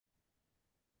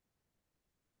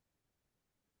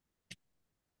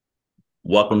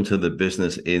Welcome to the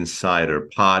Business Insider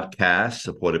podcast,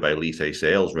 supported by Lise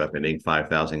Sales Rep, an Inc.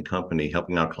 5000 company,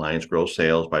 helping our clients grow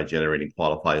sales by generating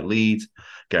qualified leads,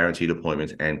 guaranteed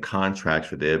appointments, and contracts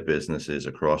for their businesses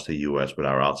across the U.S. with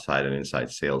our outside and inside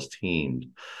sales teams.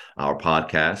 Our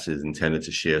podcast is intended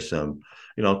to share some,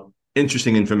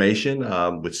 interesting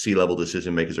information with C-level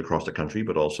decision makers across the country,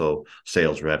 but also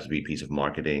sales reps, VPs of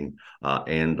marketing,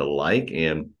 and the like.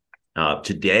 And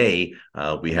today,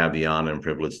 we have the honor and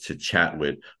privilege to chat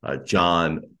with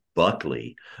John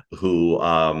Buckley, who,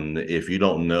 if you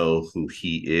don't know who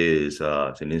he is,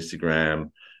 it's an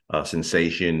Instagram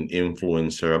sensation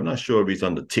influencer. I'm not sure if he's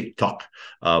on the TikTok,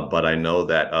 but I know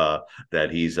that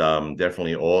he's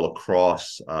definitely all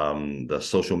across the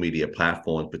social media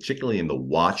platforms, particularly in the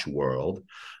watch world.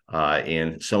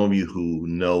 And some of you who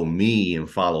know me and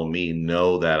follow me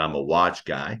know that I'm a watch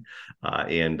guy,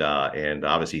 and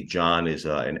obviously John is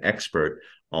an expert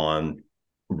on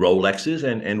Rolexes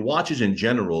and watches in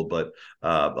general, but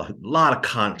a lot of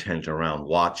content around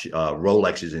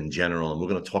Rolexes in general. And we're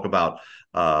going to talk about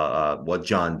what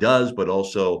John does, but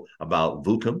also about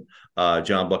Vookum.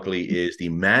 John Buckley is the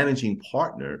managing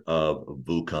partner of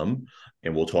Vookum,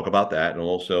 and we'll talk about that. And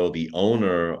also the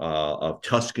owner of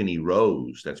Tuscany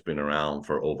Rose, that's been around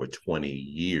for over 20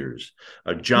 years.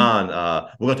 John,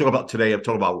 we're going to talk about today, I'm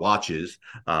talking about watches.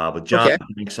 But John, Okay.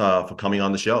 thanks for coming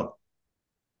on the show.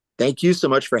 Thank you so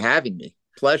much for having me.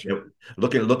 Pleasure.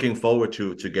 Looking forward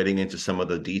to getting into some of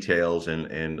the details and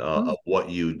Mhm. of what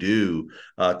you do.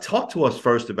 Talk to us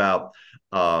first about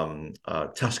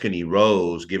Tuscany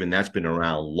Rose, given that's been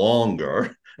around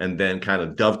longer, and then kind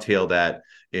of dovetail that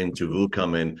into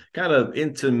Vucom and kind of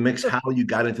into mix Sure. how you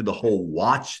got into the whole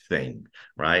watch thing,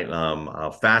 right?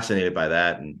 Fascinated by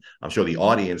that, and I'm sure the Mhm.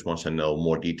 audience wants to know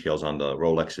more details on the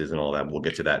Rolexes and all that. We'll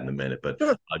get to that in a minute, but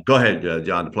Sure. go ahead,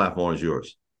 John. The platform is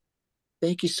yours.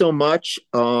 Thank you so much.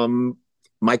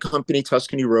 My company,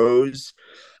 Tuscany Rose,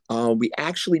 we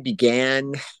actually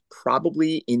began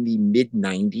probably in the mid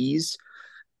 90s.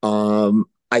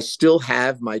 I still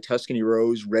have my Tuscany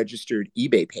Rose registered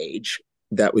eBay page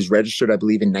that was registered, I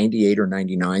believe, in 98 or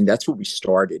 99. That's where we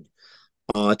started.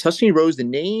 Tuscany Rose, the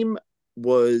name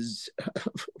was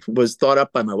was thought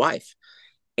up by my wife.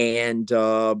 And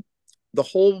the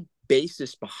whole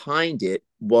basis behind it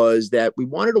was that we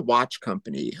wanted a watch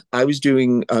company. I was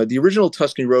doing the original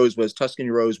Tuscany Rose was Tuscany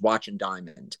Rose Watch and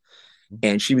Diamond,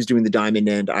 and she was doing the diamond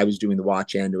end. I was doing the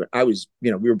watch end. I was,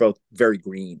 we were both very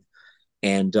green,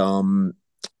 and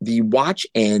the watch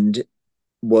end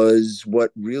was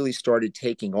what really started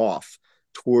taking off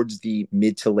towards the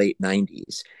mid to late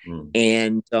 90s. Mm.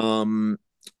 And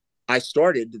I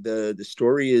started the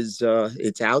story is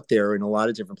it's out there in a lot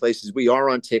of different places. We are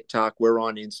on TikTok, we're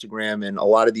on Instagram, and a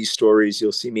lot of these stories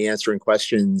you'll see me answering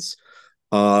questions.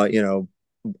 Uh, you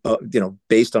know,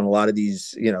 based on a lot of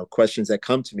these questions that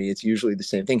come to me, it's usually the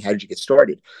same thing. How did you get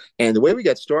started? And the way we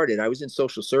got started, I was in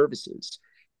social services,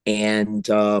 and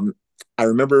I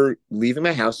remember leaving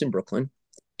my house in Brooklyn,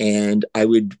 and I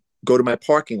would go to my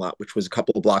parking lot, which was a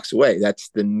couple of blocks away. That's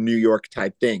the New York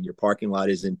type thing. Your parking lot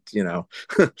isn't,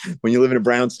 when you live in a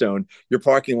brownstone, your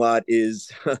parking lot is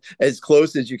as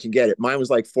close as you can get it. Mine was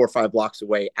like 4 or 5 blocks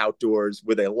away, outdoors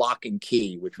with a lock and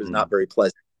key, which was not Mm. very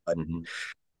pleasant. But Mm-hmm.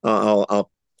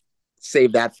 I'll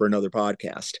save that for another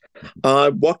podcast.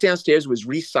 Walked downstairs, it was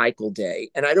recycle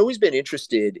day, and I'd always been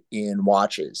interested in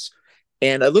watches.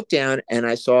 And I looked down and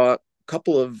I saw a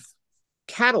couple of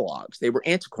catalogs. They were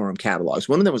Antiquorum catalogs.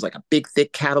 One of them was like a big,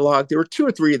 thick catalog. There were two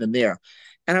or three of them there.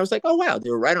 And I was like, oh, wow, they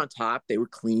were right on top. They were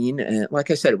clean. And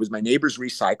like I said, it was my neighbor's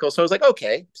recycle. So I was like,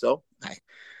 okay. So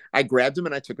I grabbed them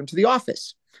and I took them to the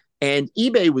office. And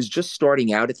eBay was just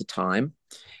starting out at the time.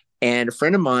 And a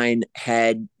friend of mine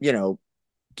had,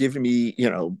 given me,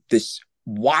 this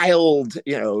wild,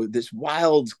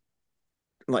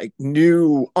 like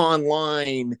new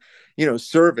online,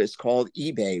 service called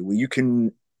eBay where you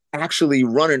can actually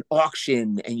run an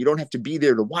auction and you don't have to be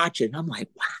there to watch it. And I'm like,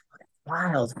 wow,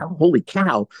 wild, holy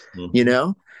cow, you Mm-hmm.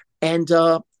 know? And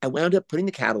I wound up putting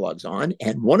the catalogs on,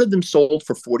 and one of them sold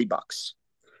for $40.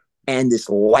 And this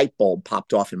light bulb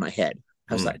popped off in my head.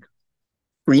 I was like,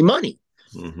 free money.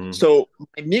 Mm-hmm. So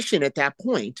my mission at that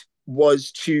point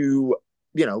was to,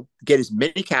 get as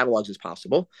many catalogs as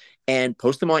possible and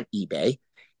post them on eBay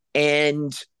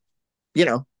and, you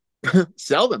know,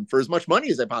 sell them for as much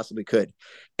money as I possibly could.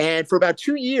 And for about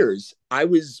 2 years, I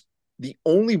was the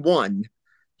only one,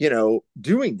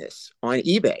 doing this on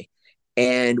eBay.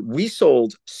 And we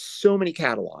sold so many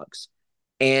catalogs.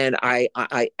 And I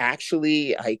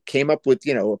actually I came up with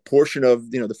a portion of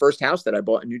the first house that I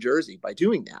bought in New Jersey by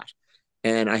doing that.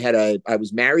 And I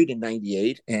was married in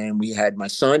 98, and we had my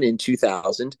son in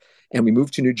 2000, and we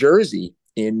moved to New Jersey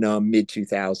in mid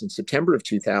 2000, September of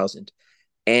 2000.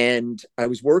 And I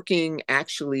was working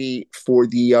actually for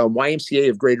the YMCA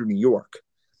of Greater New York.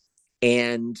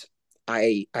 And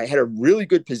I had a really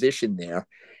good position there.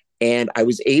 And I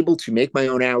was able to make my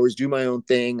own hours, do my own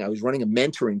thing. I was running a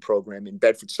mentoring program in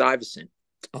Bedford Stuyvesant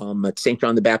at St.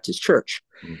 John the Baptist Church.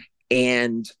 Mm.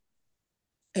 And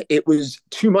it was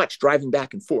too much driving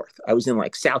back and forth. I was in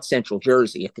like South Central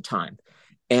Jersey at the time.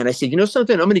 And I said, you know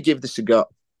something, I'm going to give this a go.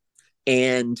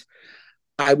 And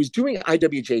I was doing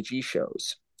IWJG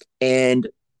shows. And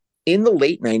in the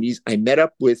late 90s, I met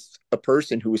up with a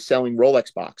person who was selling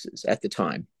Rolex boxes at the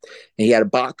time. And he had a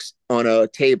box on a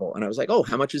table. And I was like, oh,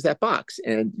 how much is that box?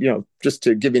 And, just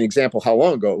to give you an example how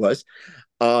long ago it was,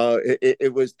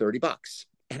 it was $30.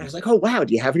 And I was like, oh, wow,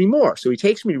 do you have any more? So he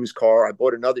takes me to his car. I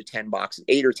bought another 10 boxes,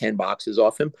 8 or 10 boxes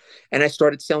off him. And I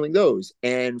started selling those.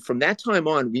 And from that time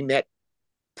on, we met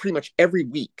pretty much every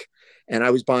week. And I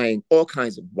was buying all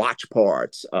kinds of watch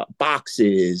parts,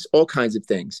 boxes, all kinds of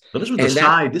things. But this was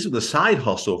the side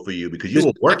hustle for you because you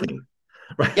were working,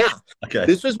 right? Yeah. Okay.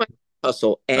 This was my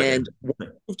hustle. And when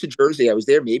I moved to Jersey, I was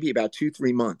there maybe about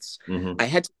 2-3 months. Mm-hmm. I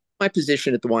had my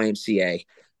position at the YMCA,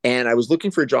 and I was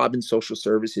looking for a job in social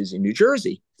services in New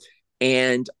Jersey.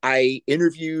 And I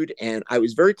interviewed, and I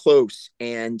was very close.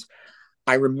 And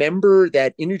I remember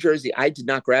that in New Jersey, I did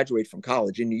not graduate from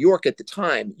college. In New York at the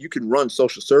time, you could run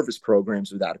social service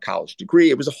programs without a college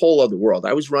degree. It was a whole other world.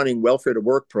 I was running welfare to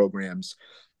work programs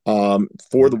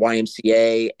for the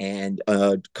YMCA and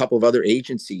a couple of other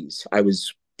agencies. I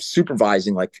was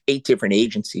supervising like 8 different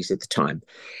agencies at the time.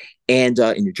 And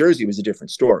in New Jersey, it was a different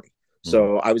story.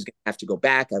 So I was going to have to go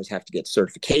back. I was have to get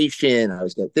certification. I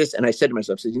was get this. And I said to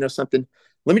myself, I said, you know something,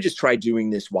 let me just try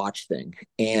doing this watch thing.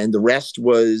 And the rest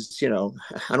was, I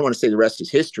don't want to say the rest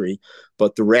is history,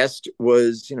 but the rest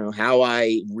was, how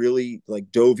I really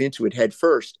like dove into it head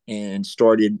first and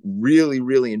started really,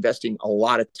 really investing a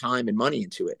lot of time and money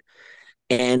into it.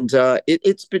 And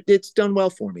it's done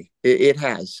well for me. It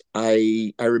has.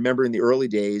 I remember in the early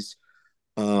days,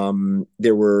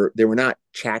 there were not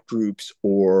chat groups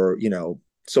or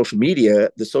social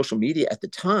media. The social media at the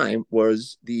time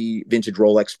was the Vintage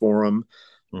Rolex Forum,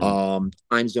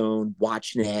 Time Zone,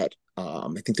 WatchNet. I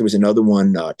think there was another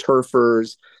one,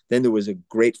 Turfers. Then there was a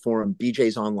great forum,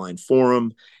 BJ's Online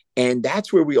Forum, and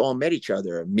that's where we all met each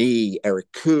other. Me,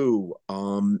 Eric Koo,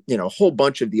 a whole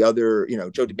bunch of the other,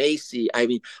 Joe DeMacy. I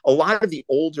mean, a lot of the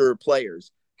older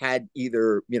players had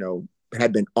either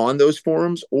had been on those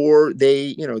forums, or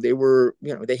they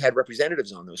had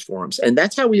representatives on those forums. And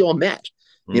that's how we all met,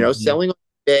 selling on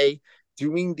eBay,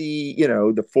 doing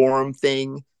the forum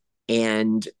thing.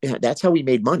 And that's how we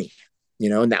made money,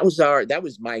 and that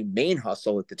was my main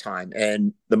hustle at the time.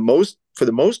 And for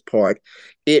the most part,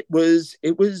 it was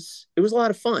a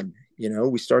lot of fun.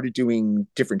 We started doing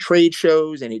different trade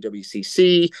shows,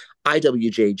 NAWCC,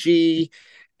 IWJG.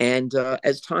 And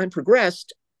as time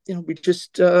progressed, we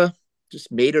just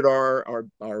made it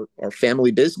our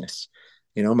family business.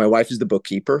 My wife is the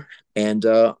bookkeeper, and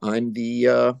I'm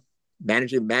the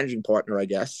managing partner, I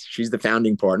guess. She's the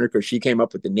founding partner because she came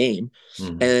up with the name.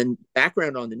 Mm-hmm. And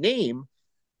background on the name,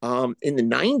 in the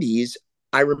 90s,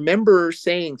 I remember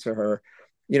saying to her,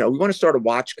 we want to start a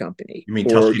watch company. You mean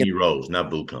Tuscany Rose, not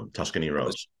Vookum, Tuscany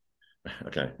Rose.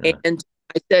 Okay. Yeah. And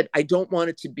I said, I don't want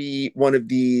it to be one of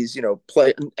these,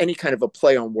 any kind of a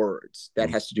play on words that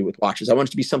has to do with watches. I want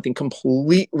it to be something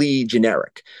completely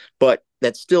generic, but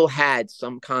that still had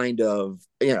some kind of,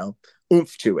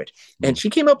 oomph to it. And she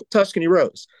came up with Tuscany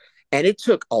Rose. And it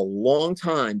took a long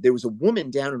time. There was a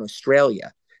woman down in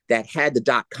Australia that had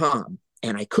the .com,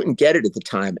 and I couldn't get it at the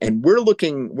time. And we're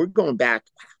going back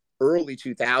early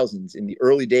 2000s, in the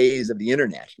early days of the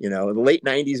internet, in the late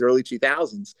 90s, early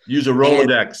 2000s. Use a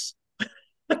Rolodex.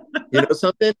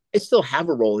 Something? I still have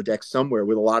a Rolodex somewhere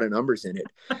with a lot of numbers in it.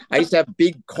 I used to have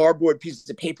big cardboard pieces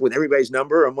of paper with everybody's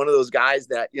number. I'm one of those guys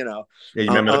that, Yeah, you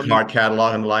remember the card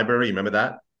catalog in the library? You remember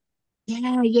that?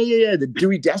 Yeah. The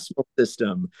Dewey Decimal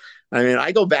System. I mean,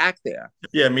 I go back there.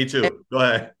 Yeah, me too. Go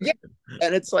ahead. Yeah,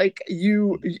 and it's like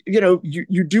you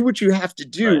do what you have to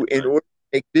do in order to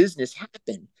make business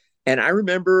happen. And I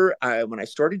remember when I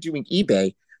started doing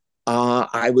eBay,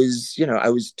 I was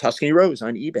Tuscany Rose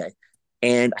on eBay,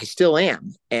 and I still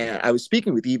am. And I was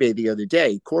speaking with eBay the other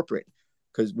day, corporate,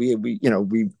 because we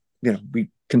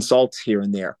consult here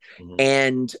and there,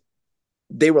 and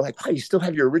they were like, "Wow, you still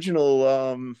have your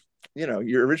original."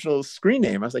 Your original screen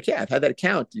name. I was like, yeah, I've had that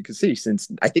account. You can see since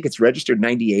I think it's registered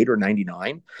 98 or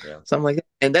 99. Yeah. Something like that.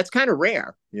 And that's kind of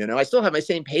rare. I still have my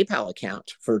same PayPal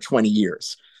account for 20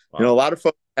 years. A Wow. lot of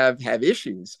folks have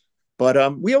issues, but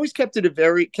we always kept it,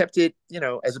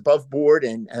 as above board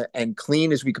and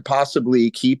clean as we could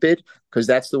possibly keep it, because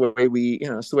that's the way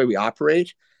it's the way we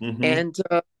operate. Hmm. And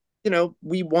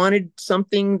we wanted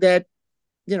something that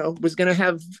was going to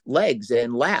have legs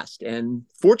and last. And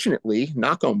fortunately,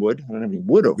 knock on wood, I don't have any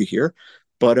wood over here,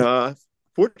 but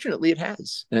fortunately, it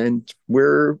has, and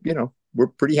we're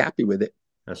pretty happy with it.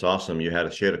 That's awesome. You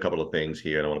had shared a couple of things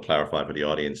here, and I want to clarify for the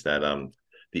audience that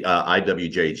the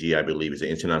IWJG, I believe, is the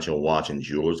International Watch and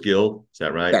Jewelers Guild. Is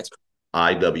that right? That's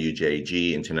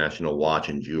IWJG, International Watch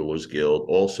and Jewelers Guild.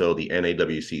 Also, the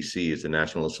NAWCC is the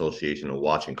National Association of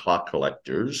Watch and Clock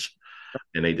Collectors.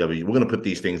 NAW. We're going to put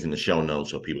these things in the show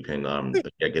notes so people can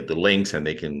get the links and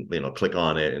they can click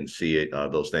on it and see it.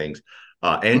 Those things.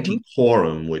 mm-hmm,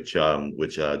 Antiquorum, which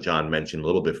John mentioned a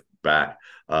little bit back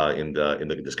in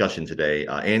the discussion today.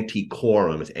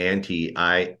 Antiquorum is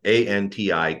Antiquorum.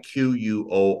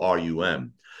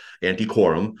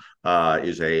 Antiquorum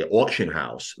is a auction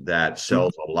house that mm-hmm,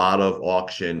 sells a lot of a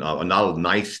lot of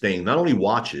nice things. Not only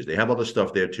watches, they have other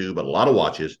stuff there too, but a lot of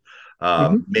watches.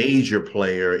 mm-hmm. Major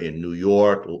player in New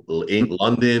York, in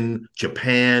London,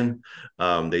 Japan.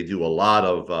 They do a lot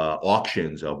of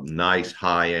auctions of nice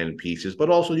high end pieces, but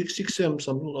also you see some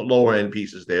lower end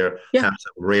pieces there. Yeah. Have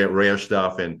some rare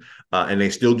stuff, and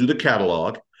they still do the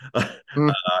catalog.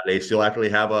 Mm. They still actually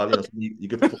have you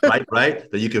could right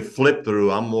that you could flip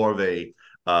through. I'm more of a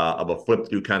flip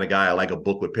through kind of guy. I like a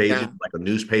book with pages, Yeah. like a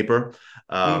newspaper,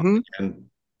 Mm-hmm. and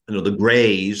the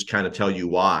grays kind of tell you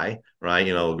why, right?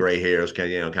 Gray hairs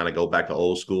can kind of go back to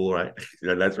old school, right?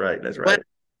 That's right. That's right.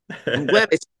 But I'm glad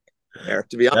it's there,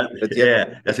 to be honest with you.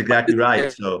 Yeah, that's exactly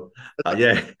right. So,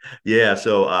 yeah.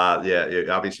 So, yeah.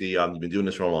 Obviously, you've been doing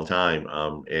this for a long time,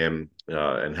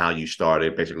 and how you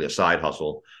started basically a side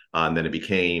hustle, and then it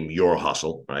became your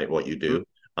hustle, right? What you do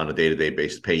on a day-to-day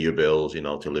basis, pay your bills,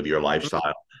 to live your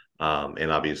lifestyle.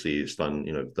 And obviously, it's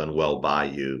done well by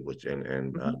you, which and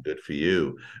Mm-hmm. good for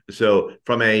you. So,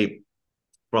 from a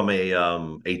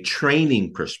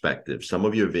training perspective, some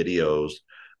of your videos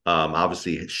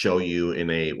obviously show you in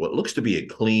a what looks to be a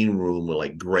clean room with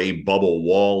like gray bubble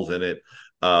walls in it.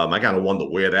 I kind of wonder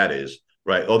where that is.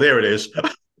 Right. Oh, there it is.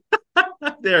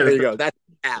 There There it you is. go. That's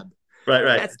tab. Right.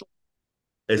 Right. That's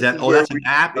Is this that? is Oh, where that's an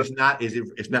app. It's not. Is it?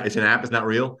 It's not. It's an app. It's not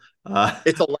real.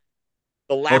 it's a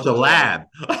Oh, it's a laboratory. lab.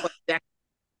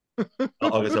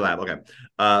 Oh, it's a lab. Okay.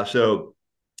 So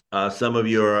some of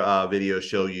your videos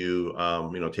show you,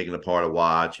 taking apart a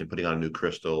watch and putting on a new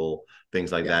crystal,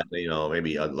 things like Yeah. that.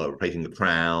 Maybe replacing the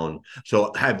crown.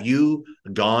 So, have you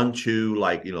gone to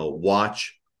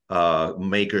watch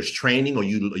makers training, or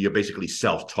you're basically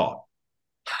self taught?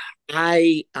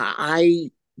 I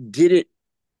did it.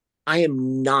 I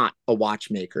am not a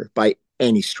watchmaker by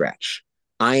any stretch.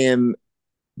 I am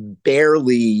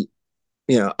barely,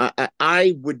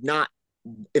 I would not,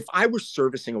 if I were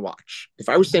servicing a watch, if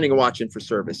I was sending a watch in for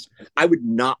service, I would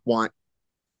not want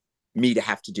me to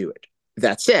have to do it.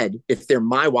 That said, if they're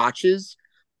my watches,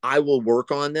 I will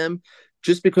work on them,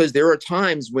 just because there are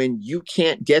times when you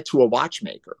can't get to a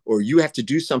watchmaker or you have to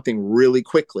do something really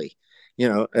quickly.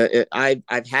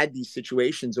 I've had these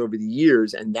situations over the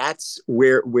years, and that's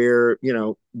where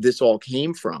this all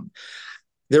came from.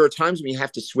 There are times when you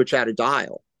have to switch out a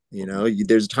dial.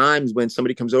 There's times when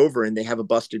somebody comes over and they have a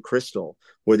busted crystal,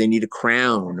 or they need a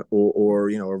crown, or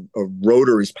a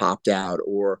rotor is popped out,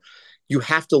 or you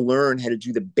have to learn how to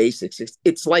do the basics.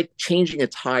 It's like changing a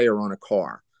tire on a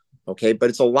car, okay?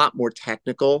 But it's a lot more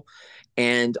technical.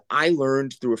 And I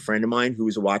learned through a friend of mine who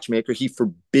is a watchmaker. He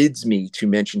forbids me to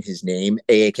mention his name,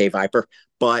 AAK Viper.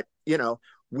 But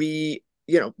we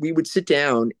would sit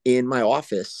down in my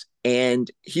office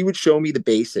and he would show me the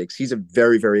basics. He's a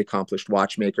very, very accomplished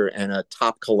watchmaker and a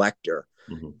top collector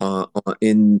Mm-hmm.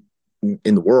 in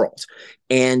the world.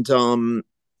 And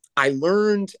I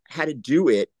learned how to do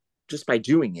it just by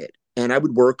doing it. And I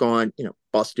would work on,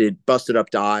 busted up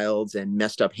dials and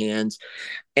messed up hands.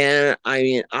 And I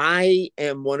mean, I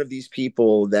am one of these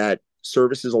people that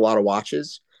services a lot of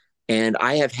watches. And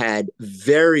I have had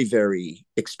very, very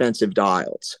expensive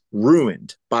dials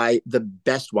ruined by the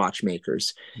best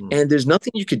watchmakers. Mm-hmm. And there's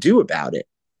nothing you could do about it.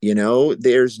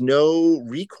 There's no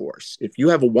recourse. If you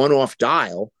have a one off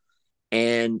dial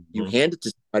and you hand it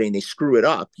to somebody and they screw it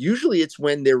up, usually it's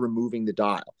when they're removing the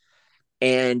dial.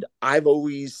 And I've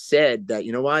always said that,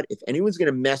 you know what, if anyone's going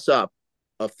to mess up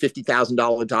a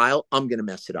 $50,000 dial, I'm going to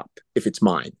mess it up if it's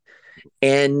mine.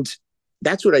 And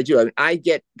that's what I do. I mean, I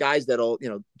get guys that'll,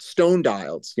 stone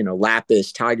dials,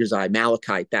 lapis, tiger's eye,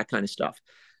 malachite, that kind of stuff.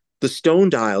 The stone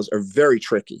dials are very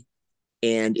tricky.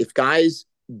 And if guys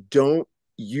don't,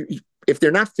 if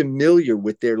they're not familiar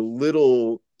with their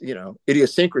little,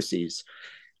 idiosyncrasies,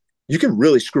 you can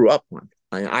really screw up one.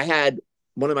 I had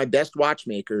one of my best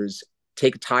watchmakers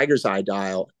take a tiger's eye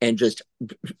dial and just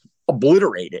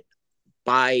obliterate it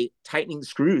by tightening the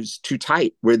screws too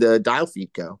tight where the dial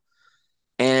feet go.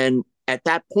 And at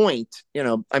that point,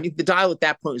 the dial at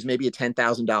that point was maybe a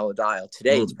 $10,000 dial.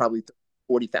 Today, it's probably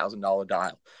 $40,000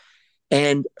 dial.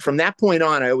 And from that point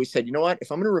on, I always said, you know what?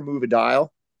 If I'm going to remove a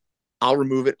dial, I'll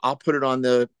remove it. I'll put it on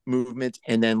the movement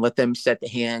and then let them set the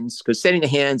hands, because setting the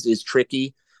hands is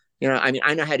tricky. I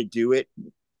know how to do it.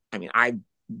 I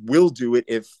will do it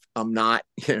if I'm not,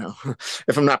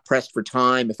 if I'm not pressed for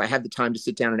time, if I have the time to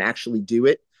sit down and actually do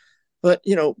it. But,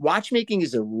 watchmaking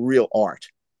is a real art,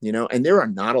 and there are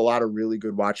not a lot of really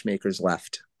good watchmakers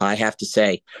left. I have to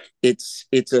say, it's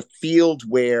a field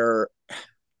where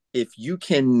if you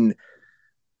can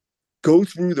go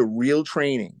through the real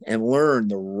training and learn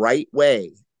the right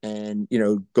way and,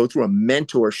 go through a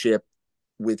mentorship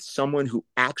with someone who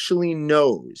actually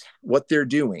knows what they're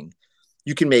doing,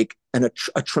 you can make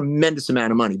a tremendous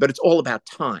amount of money. But it's all about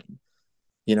time.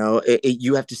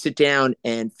 You have to sit down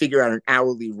and figure out an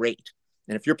hourly rate.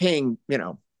 And if you're paying,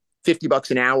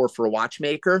 $50 an hour for a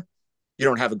watchmaker, you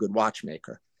don't have a good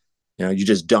watchmaker. You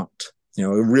just don't. A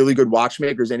really good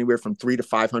watchmaker is anywhere from $300 to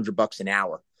 $500 an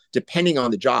hour, depending on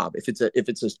the job. If it's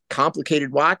a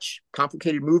complicated watch,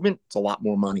 complicated movement, it's a lot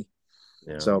more money.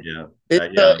 Yeah, so yeah,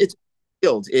 it's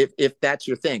skilled if that's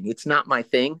your thing. It's not my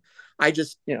thing. I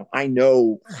just, I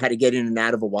know how to get in and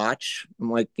out of a watch. I'm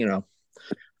like, I'm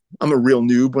a real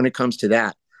noob when it comes to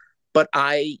that. But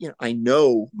I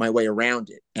know my way around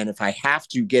it. And if I have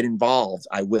to get involved,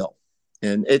 I will.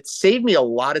 And it saved me a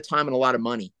lot of time and a lot of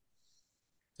money.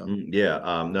 So.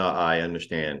 Yeah. No, I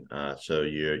understand. So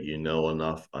you know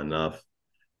enough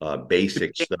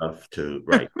basic stuff to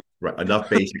right, enough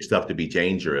basic stuff to be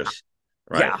dangerous,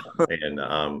 right? Yeah.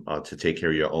 And to take care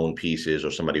of your own pieces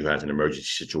or somebody who has an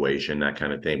emergency situation, that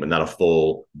kind of thing, but not a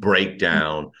full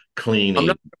breakdown, cleaning. I'm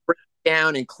not going to break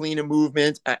down and clean a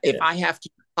movement. If I have to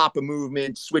pop a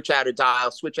movement, switch out a dial,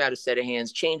 switch out a set of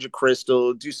hands, change a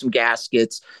crystal, do some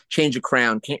gaskets, change a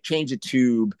crown, change a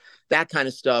tube, that kind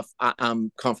of stuff,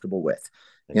 I'm comfortable with.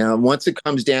 Once it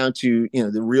comes down to,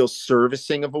 the real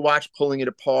servicing of a watch, pulling it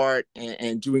apart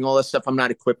and doing all that stuff, I'm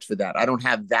not equipped for that. I don't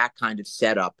have that kind of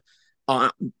setup.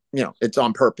 It's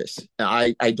on purpose.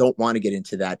 I don't want to get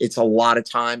into that. It's a lot of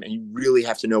time and you really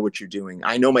have to know what you're doing.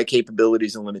 I know my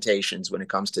capabilities and limitations when it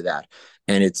comes to that.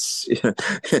 And it's,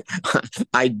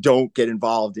 I don't get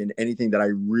involved in anything that I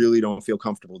really don't feel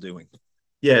comfortable doing.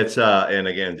 Yeah, it's and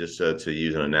again, just to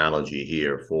use an analogy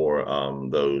here for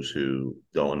those who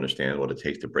don't understand what it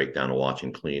takes to break down a watch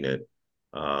and clean it,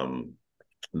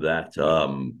 that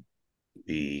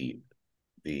the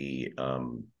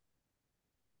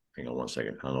hang on one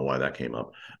second, I don't know why that came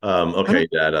up. Okay,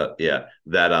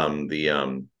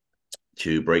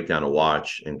 to break down a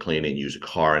watch and clean it, use a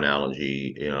car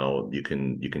analogy. You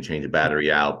can change a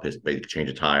battery out, basically change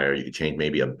a tire. You can change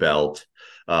maybe a belt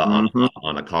on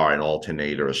a car, an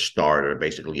alternator, a starter,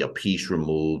 basically a piece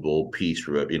removable, piece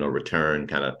return,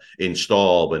 kind of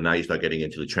install. But now you start getting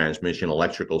into the transmission,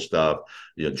 electrical stuff.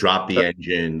 Drop the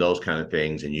engine, those kind of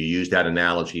things, and you use that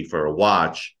analogy for a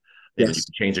watch. You can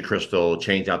change a crystal,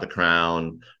 change out the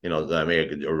crown,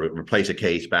 replace a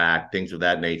case back, things of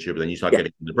that nature. But then you start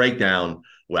getting the breakdown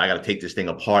where I got to take this thing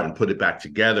apart and put it back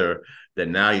together.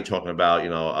 Then now you're talking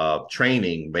about,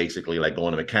 training, basically like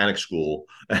going to mechanic school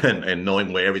and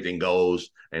knowing where everything goes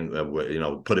and,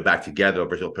 put it back together,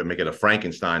 make it a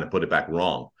Frankenstein and put it back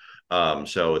wrong.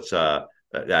 So it's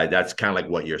that's kind of like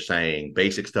what you're saying.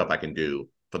 Basic stuff I can do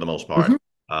for the most part.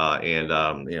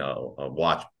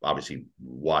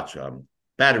 Watch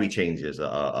battery changes,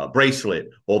 a bracelet,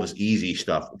 all this easy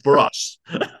stuff for us.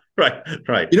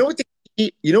 right. You know what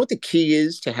the key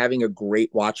is to having a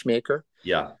great watchmaker?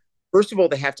 Yeah. First of all,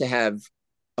 they have to have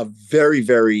a very,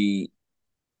 very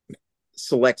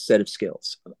select set of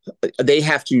skills. They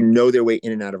have to know their way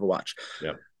in and out of a watch.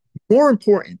 Yeah. More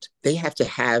important, they have to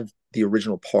have the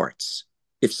original parts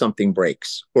if something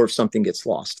breaks or if something gets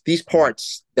lost. These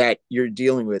parts that you're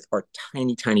dealing with are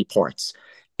tiny, tiny parts.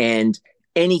 And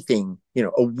anything,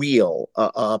 a wheel,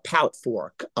 a pallet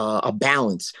fork, a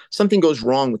balance, something goes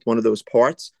wrong with one of those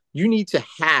parts, you need to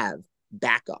have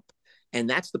backup. And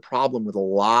that's the problem with a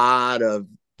lot of,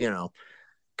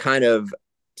 kind of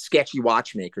sketchy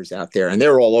watchmakers out there. And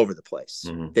they're all over the place.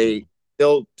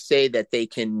 They'll say that they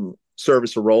can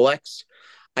service a Rolex.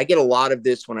 I get a lot of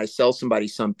this when I sell somebody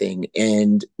something,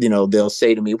 and they'll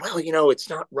say to me, well, it's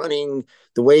not running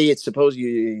the way it's supposed to.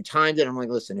 You timed it. I'm like,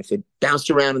 listen, if it bounced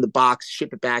around in the box,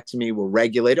 ship it back to me, we'll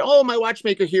regulate it. Oh, my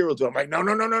watchmaker here will do it. I'm like, no,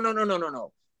 no, no, no, no, no, no, no,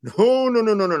 no. No, no,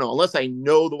 no, no, no, no. Unless I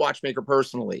know the watchmaker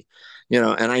personally,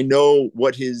 and I know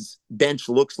what his bench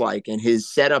looks like and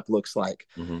his setup looks like.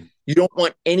 Mm-hmm. You don't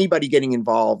want anybody getting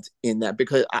involved in that,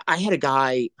 because I had a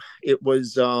guy, it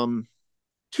was 2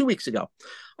 weeks ago.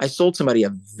 I sold somebody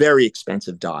a very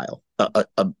expensive dial, a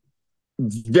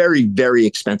very, very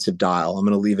expensive dial. I'm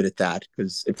going to leave it at that,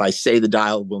 because if I say the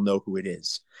dial, we'll know who it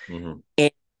is. Mm-hmm. And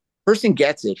the person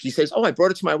gets it. He says, oh, I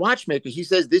brought it to my watchmaker. He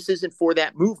says, this isn't for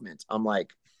that movement. I'm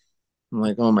like,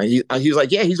 oh my. He's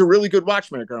like, yeah, he's a really good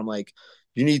watchmaker. I'm like,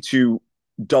 you need to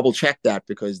double check that,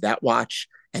 because that watch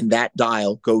and that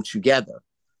dial go together,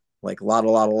 like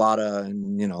lotta,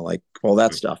 and like all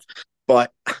that stuff.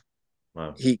 But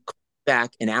Wow. he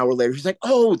back an hour later, he's like,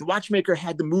 oh, the watchmaker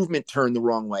had the movement turned the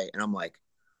wrong way. And I'm like,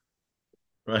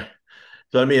 Right.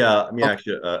 So let me oh, ask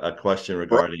you a question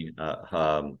right. regarding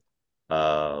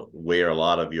where a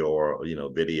lot of your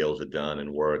videos are done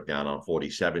and work down on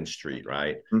 47th Street,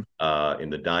 right? In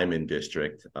the Diamond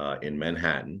District in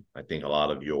Manhattan. I think a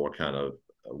lot of your kind of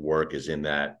work is in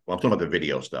that. Well, I'm talking about the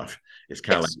video stuff. It's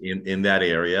kind of Yes. like in that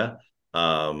area.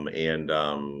 That's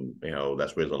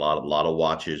where there's a lot of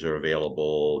watches are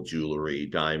available, jewelry,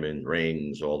 diamond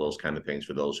rings, all those kind of things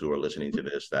for those who are listening to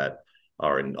this that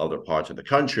are in other parts of the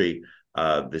country.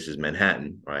 This is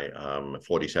Manhattan, right?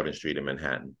 47th Street in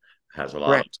Manhattan has a lot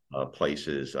Correct. of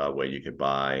places where you could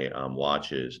buy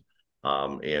watches. I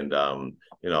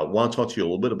want to talk to you a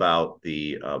little bit about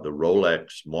the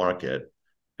Rolex market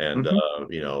and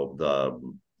Mm-hmm.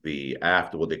 the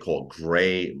after what they call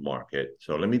gray market.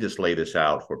 So let me just lay this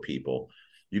out for people.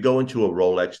 You go into a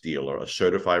Rolex dealer, a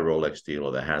certified Rolex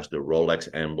dealer that has the Rolex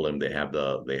emblem. They have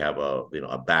a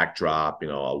backdrop,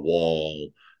 a wall.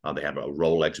 They have a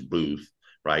Rolex booth,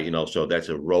 right? So that's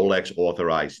a Rolex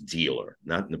authorized dealer,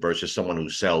 not versus someone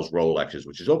who sells Rolexes,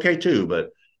 which is okay too,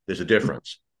 but there's a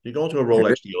difference. You go into a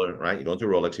Rolex dealer, right? You go into a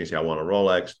Rolex and you say, I want a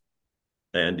Rolex.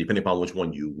 And depending upon which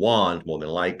one you want, more than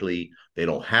likely they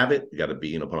don't have it. You got to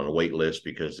be, put on a wait list,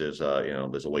 because there's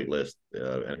a wait list,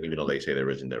 and even though they say there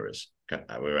isn't, there is. Okay,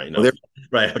 right, Well, there,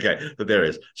 right, okay, but there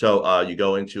is. So you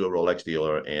go into a Rolex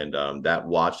dealer, and that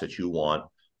watch that you want,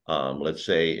 let's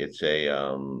say it's a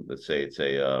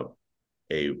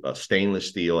stainless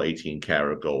steel 18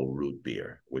 karat gold root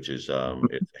beer, which is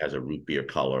it has a root beer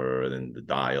color, and then the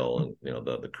dial, and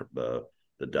the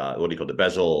what do you call the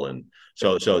bezel, and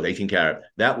so the 18 karat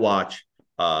that watch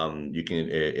you can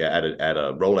at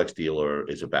a Rolex dealer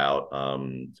is about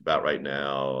it's about right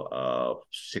now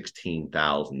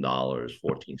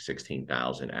 $16,000,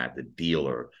 16,000 at the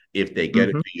dealer. If they get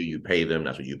it mm-hmm. to you, you pay them.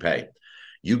 That's what you pay.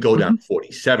 You go down Mm-hmm.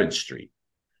 47th Street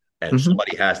and Mm-hmm.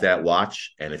 somebody has that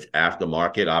watch and it's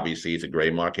aftermarket, obviously it's a gray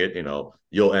market,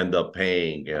 you'll end up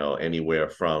paying, anywhere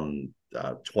from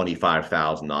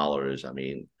 $25,000. I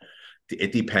mean,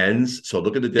 it depends. So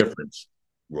look at the difference.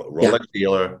 Yeah. Rolex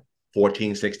dealer,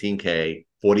 14, 16K,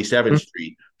 47th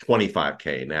Street,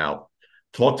 25K. Now,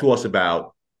 talk to us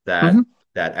about that Mm-hmm.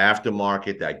 that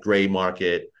aftermarket, that gray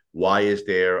market. Why is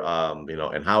there,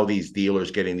 and how these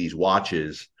dealers getting these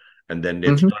watches and then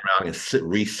they're Mm-hmm. turning around and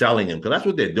reselling them, because that's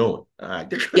what they're doing. Yeah.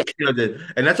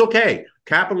 And that's okay. Mm-hmm.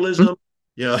 Capitalism,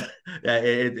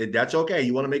 that's okay.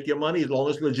 You want to make your money as long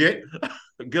as it's legit.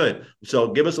 Good.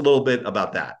 So give us a little bit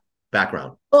about that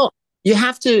background. Well, you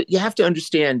have to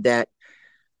understand that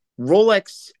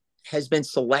Rolex has been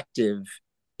selective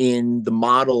in the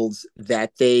models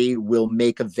that they will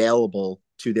make available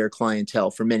to their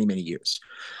clientele for many, many years.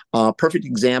 Perfect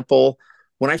example,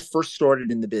 when I first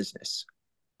started in the business,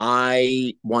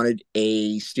 I wanted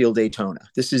a steel Daytona.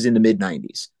 This is in the mid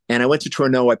 90s. And I went to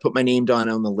Tourneau. I put my name down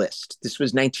on the list. This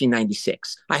was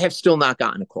 1996. I have still not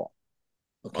gotten a call.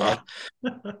 Okay.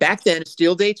 Wow. Back then, a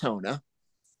steel Daytona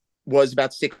was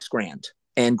about 6 grand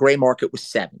and gray market was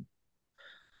 7.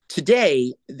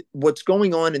 Today, what's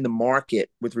going on in the market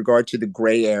with regard to the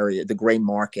gray area, the gray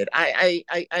market, I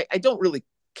don't really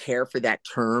care for that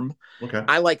term. Okay.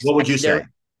 I like What would you secondary. say?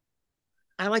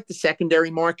 I like the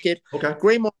secondary market. Okay.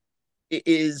 Gray market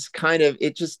is kind of,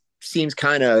 it just seems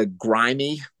kind of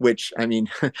grimy, which I mean,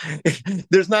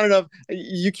 there's not enough.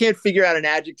 You can't figure out an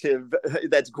adjective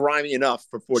that's grimy enough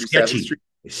for 47th Sketchy. Street.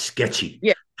 It's sketchy.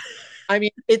 Yeah, I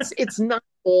mean, it's not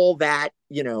all that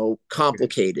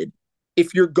complicated.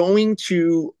 If you're going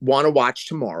to want to watch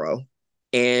tomorrow,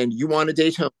 and you want a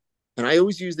Daytona, and I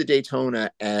always use the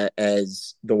Daytona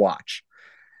as the watch,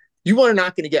 you are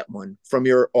not going to get one from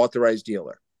your authorized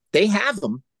dealer. They have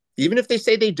them. Even if they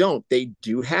say they don't, they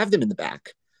do have them in the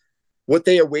back. What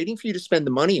they are waiting for you to spend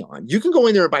the money on, you can go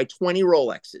in there and buy 20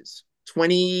 Rolexes,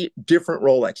 20 different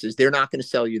Rolexes. They're not going to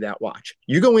sell you that watch.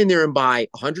 You go in there and buy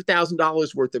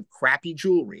 $100,000 worth of crappy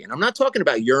jewelry. And I'm not talking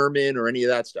about Yerman or any of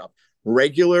that stuff.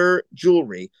 Regular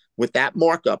jewelry with that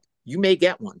markup, you may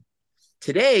get one.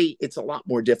 Today, it's a lot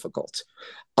more difficult.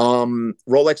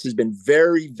 Rolex has been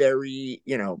very, very,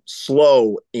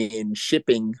 slow in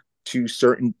shipping to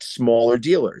certain smaller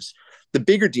dealers. The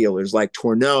bigger dealers like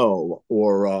Tourneau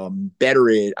or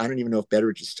Betteridge, I don't even know if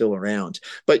Betteridge is still around,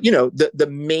 but the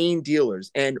main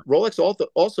dealers. And Rolex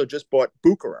also just bought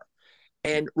Buckley.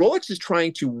 And Rolex is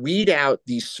trying to weed out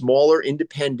these smaller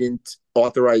independent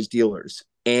authorized dealers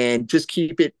and just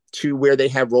keep it to where they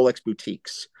have Rolex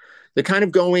boutiques. They're kind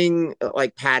of going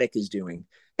like Patek is doing.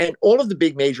 And all of the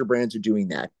big major brands are doing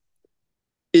that.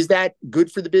 Is that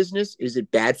good for the business? Is it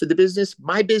bad for the business?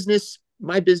 My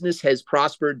business has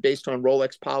prospered based on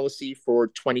Rolex policy for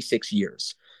 26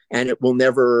 years, and it will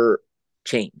never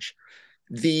change.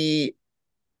 The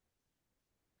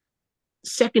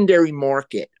secondary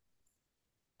market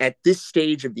at this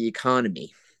stage of the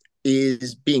economy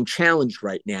is being challenged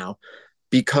right now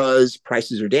because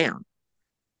prices are down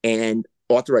and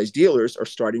authorized dealers are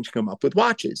starting to come up with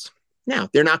watches. Now,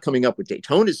 they're not coming up with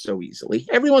Daytonas so easily.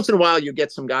 Every once in a while, you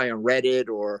get some guy on Reddit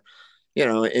or,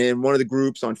 in one of the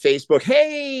groups on Facebook,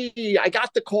 hey, I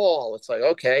got the call. It's like,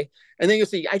 okay. And then you'll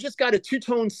see, I just got a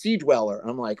two-tone Sea Dweller.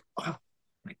 I'm like, oh,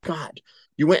 my God.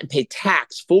 You went and paid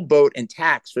tax, full boat and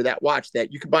tax for that watch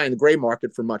that you could buy in the gray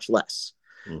market for much less.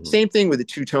 Mm-hmm. Same thing with a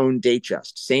two-tone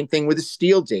Datejust. Same thing with a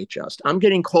steel Datejust. I'm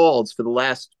getting calls for the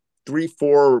last 3,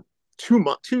 4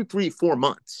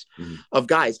 months of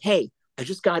guys, hey, I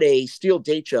just got a steel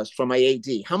Datejust from my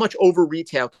AD. How much over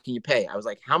retail can you pay? I was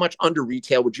like, how much under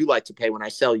retail would you like to pay when I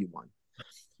sell you one?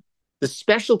 The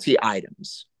specialty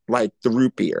items, like the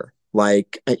root beer,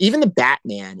 like even the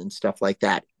Batman and stuff like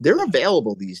that, they're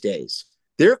available these days.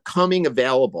 They're coming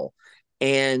available.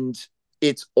 And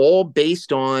it's all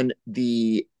based on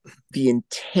the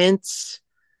intense,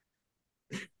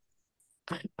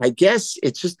 I guess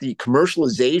it's just the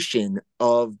commercialization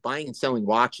of buying and selling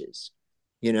watches.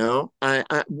 I'm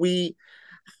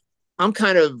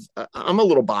a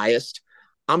little biased.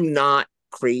 I'm not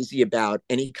crazy about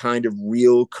any kind of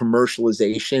real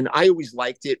commercialization. I always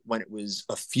liked it when it was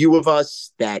a few of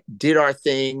us that did our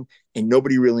thing and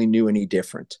nobody really knew any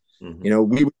different. Mm-hmm.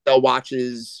 We would sell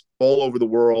watches all over the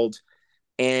world,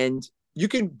 and you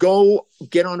can go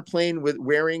get on a plane with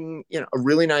wearing, a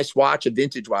really nice watch, a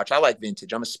vintage watch. I like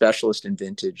vintage. I'm a specialist in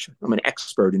vintage. I'm an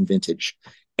expert in vintage.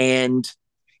 And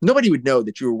nobody would know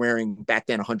that you were wearing back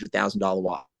then $100,000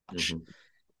 watch. Mm-hmm.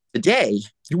 Today,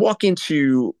 you walk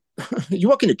into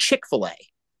Chick-fil-A,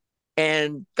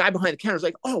 and guy behind the counter is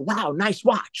like, "Oh wow, nice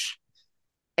watch,"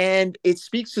 and it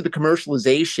speaks to the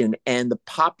commercialization and the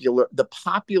popular.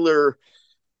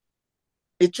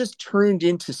 It just turned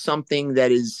into something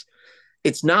that is,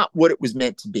 it's not what it was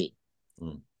meant to be.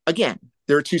 Mm. Again,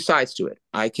 there are two sides to it.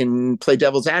 I can play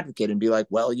devil's advocate and be like,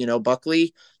 well,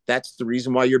 Buckley, that's the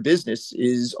reason why your business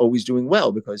is always doing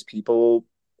well, because people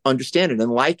understand it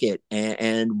and like it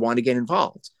and want to get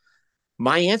involved.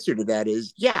 My answer to that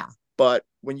is, yeah, but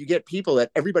when you get people that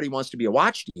everybody wants to be a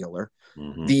watch dealer,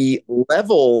 mm-hmm. the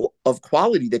level of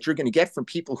quality that you're going to get from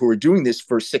people who are doing this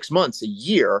for 6 months, a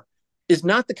year, is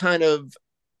not the kind of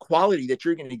quality that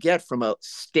you're going to get from a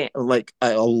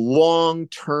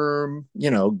long-term,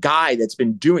 guy that's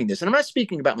been doing this. And I'm not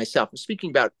speaking about myself. I'm speaking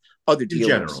about other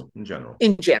dealers. In general.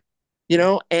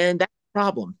 And that's the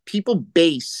problem. People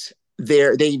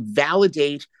they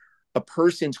validate a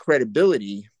person's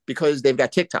credibility because they've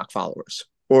got TikTok followers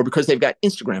or because they've got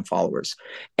Instagram followers.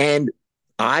 And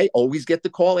I always get the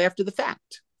call after the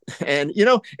fact. And,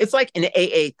 it's like an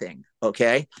AA thing.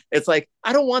 Okay. It's like,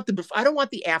 I don't want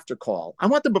the after call. I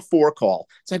want the before call.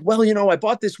 It's like, well, I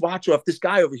bought this watch off this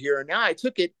guy over here, and now I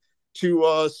took it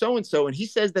to so-and-so, and he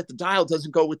says that the dial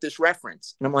doesn't go with this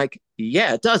reference. And I'm like,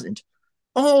 yeah, it doesn't.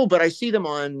 Oh, but I see them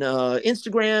on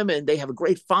Instagram, and they have a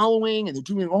great following, and they're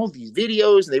doing all these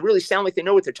videos, and they really sound like they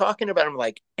know what they're talking about. I'm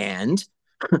like, and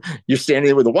you're standing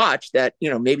there with a watch that,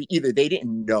 maybe either they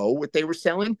didn't know what they were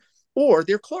selling, or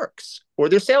they're clerks, or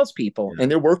they're salespeople,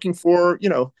 and they're working for,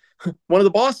 one of the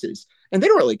bosses, and they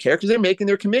don't really care because they're making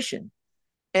their commission.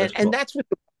 And that's what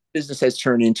the business has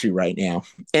turned into right now.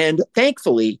 And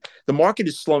thankfully, the market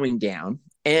is slowing down.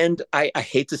 And I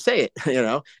hate to say it,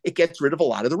 it gets rid of a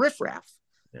lot of the riffraff.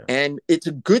 Yeah. And it's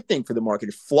a good thing for the market.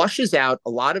 It flushes out a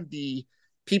lot of the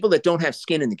people that don't have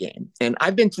skin in the game. And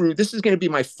I've been through, this is going to be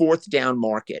my 4th down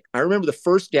market. I remember the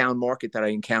first down market that I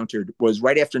encountered was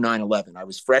right after 9/11. I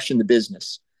was fresh in the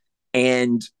business.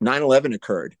 and 9/11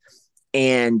 occurred,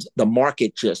 and the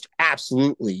market just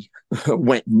absolutely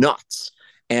went nuts.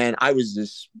 And I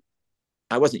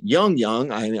wasn't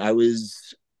young. I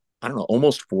was, I don't know,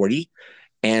 almost 40.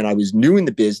 And I was new in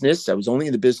the business. I was only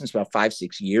in the business about 5,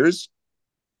 6 years.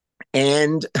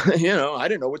 And, I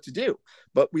didn't know what to do,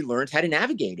 but we learned how to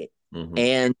navigate it. Mm-hmm.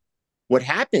 And what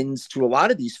happens to a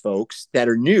lot of these folks that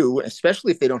are new,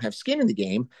 especially if they don't have skin in the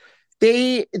game,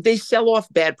 they sell off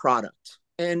bad product.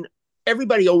 And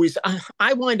everybody always,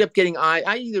 I wind up getting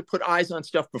I either put eyes on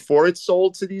stuff before it's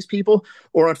sold to these people,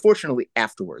 or unfortunately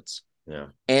afterwards. Yeah.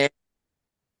 And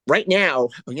right now,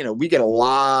 we get a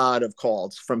lot of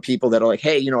calls from people that are like,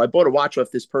 hey, I bought a watch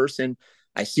off this person.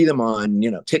 I see them on,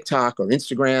 TikTok or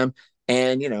Instagram,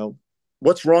 and,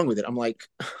 what's wrong with it? I'm like,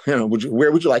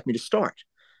 where would you like me to start?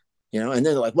 And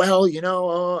they're like, well,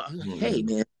 hey,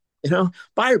 man,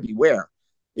 buyer beware.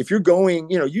 If you're going,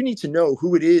 you need to know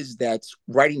who it is that's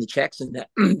writing the checks and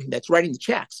that's writing the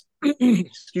checks.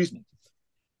 Excuse me.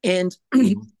 And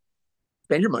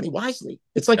spend your money wisely.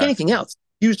 It's like anything else.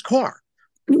 Used car.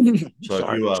 So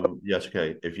Sorry. if you yes,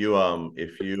 okay.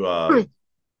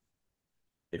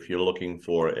 If you're looking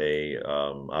for a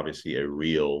obviously a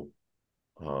real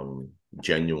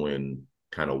genuine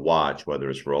kind of watch, whether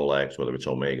it's Rolex, whether it's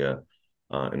Omega,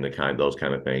 and those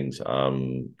kind of things, with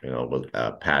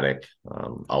Patek,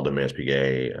 Alderman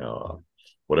Piguet,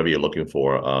 whatever you're looking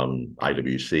for,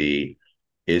 IWC,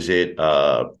 is it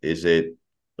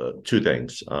two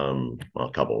things, well,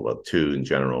 a couple, but two in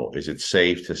general. Is it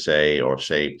safe to say, or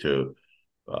safe to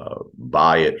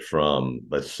buy it from,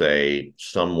 let's say,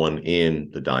 someone in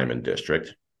the Diamond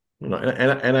District? And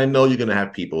I know you're going to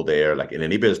have people there, like in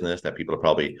any business, that people are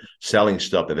probably selling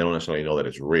stuff that they don't necessarily know that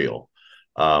it's real,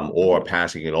 or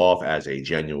passing it off as a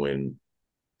genuine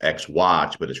X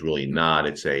watch, but it's really not.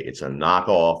 It's a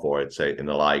knockoff, or it's a and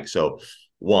the like. So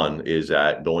one is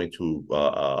that going to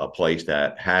a place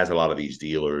that has a lot of these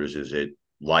dealers, is it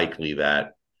likely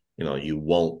that you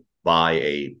won't buy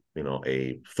a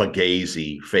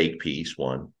Fugazi fake piece?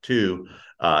 One, two,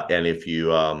 and if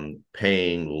you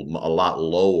paying a lot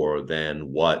lower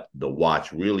than what the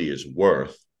watch really is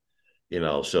worth.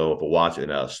 So if a watch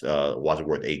watch is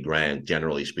worth $8,000,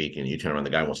 generally speaking, you turn around, the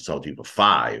guy wants to sell it to you for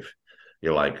 $5,000.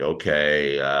 You're like,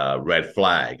 okay, red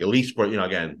flag. At least for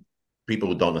again, people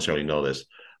who don't necessarily know this.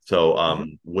 So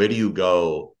where do you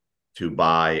go to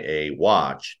buy a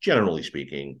watch, generally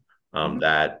speaking,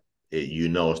 that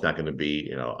it's not going to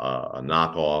be a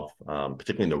knockoff?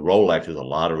 Particularly in the Rolex, there's a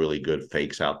lot of really good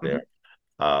fakes out there.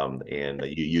 And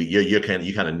you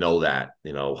kind of know that,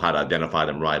 how to identify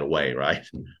them right away, right?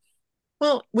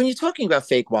 Well, when you're talking about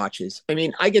fake watches, I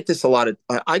mean, I get this a lot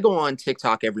I go on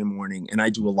TikTok every morning and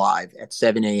I do a live at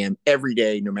 7 a.m. every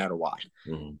day, no matter what.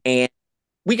 And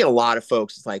we get a lot of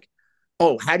folks. It's like,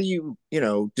 oh, how do you,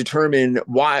 determine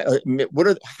why,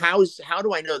 how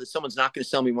do I know that someone's not going to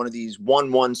sell me one of these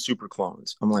 1/1 super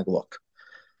clones? I'm like, look,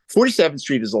 47th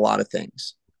Street is a lot of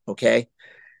things. Okay.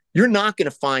 You're not going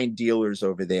to find dealers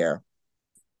over there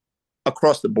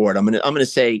across the board. I'm going to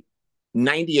say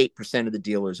 98% of the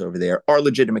dealers over there are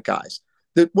legitimate guys.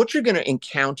 What you're going to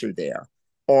encounter there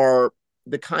are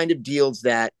the kind of deals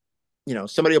that,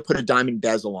 somebody will put a diamond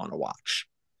bezel on a watch.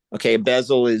 Okay, a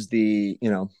bezel is the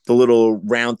little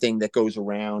round thing that goes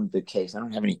around the case. I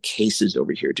don't have any cases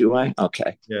over here, do I?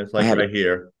 Okay. Yeah, it's like right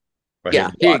here. Right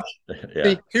yeah, here. Yeah.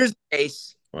 See, here's the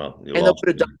case. Well, and they'll put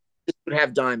a diamond. This would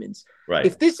have diamonds. Right.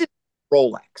 If this is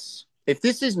Rolex, if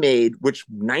this is made, which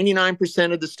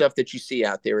 99% of the stuff that you see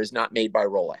out there is not made by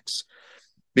Rolex,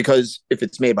 because if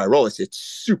it's made by Rolex, it's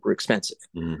super expensive.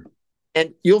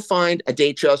 And you'll find a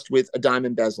Datejust with a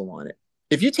diamond bezel on it.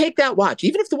 If you take that watch,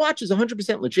 even if the watch is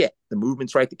 100% legit, the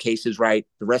movement's right, the case is right,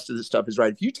 the rest of the stuff is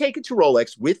right. If you take it to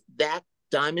Rolex with that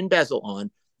diamond bezel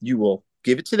on, you will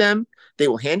give it to them. They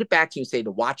will hand it back to you and say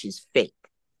the watch is fake.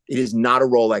 It is not a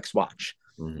Rolex watch.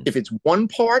 If it's one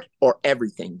part or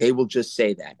everything, they will just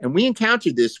say that. And we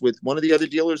encountered this with one of the other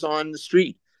dealers on the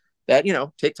street that,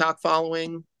 TikTok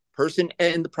following person.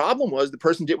 And the problem was the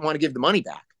person didn't want to give the money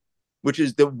back, which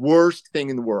is the worst thing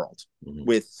in the world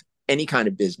with any kind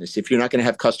of business. If you're not going to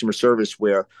have customer service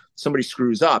where somebody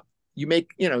screws up, you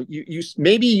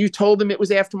maybe you told them it was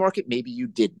aftermarket, maybe you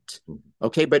didn't.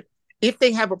 Okay. But if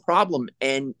they have a problem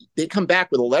and they come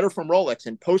back with a letter from Rolex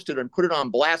and post it and put it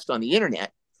on blast on the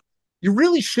internet, you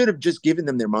really should have just given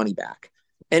them their money back.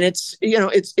 And it's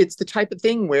the type of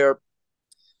thing where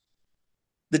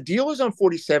the dealers on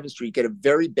 47th Street get a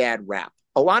very bad rap.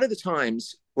 A lot of the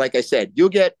times, like I said, you'll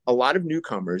get a lot of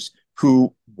newcomers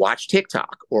who watch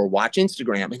TikTok or watch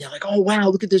Instagram and they're like, oh, wow,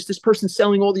 look at this. This person's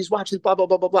selling all these watches, blah, blah,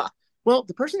 blah, blah, blah. Well,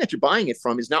 the person that you're buying it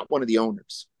from is not one of the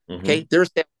owners. Okay.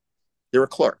 They're a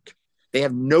clerk. They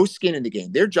have no skin in the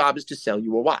game. Their job is to sell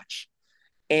you a watch.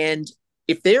 And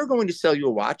if they're going to sell you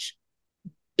a watch,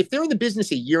 if they're in the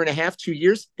business a year and a half, 2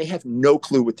 years, they have no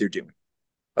clue what they're doing.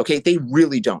 Okay. They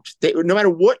really don't. No matter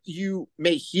what you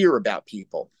may hear about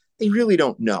people, they really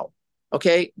don't know.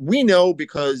 Okay. We know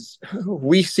because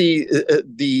we see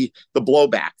the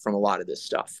blowback from a lot of this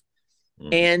stuff.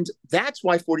 Mm-hmm. And that's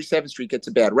why 47th Street gets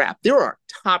a bad rap. There are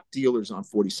top dealers on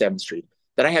 47th Street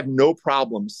that I have no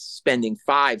problem spending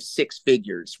 5-6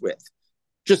 figures with.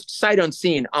 Just sight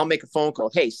unseen, I'll make a phone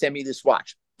call. Hey, send me this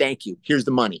watch. Thank you. Here's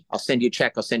the money. I'll send you a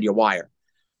check. I'll send you a wire.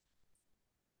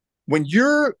 When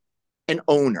you're an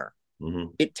owner,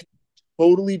 it's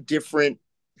totally different.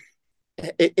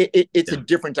 It's a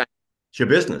different dynamic. It's your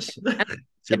business.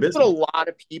 It's your business. A lot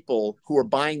of people who are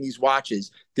buying these watches,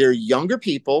 they're younger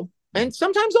people and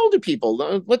sometimes older people.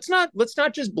 Let's not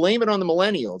just blame it on the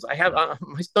millennials. I have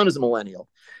my son is a millennial.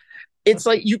 It's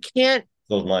like you can't.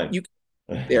 So's mine. You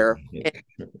there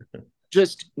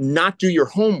just not do your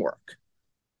homework.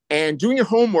 And doing your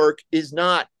homework is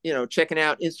not, checking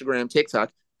out Instagram,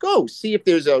 TikTok. Go see if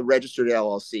there's a registered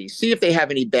LLC. See if they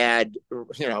have any bad,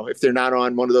 if they're not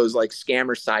on one of those like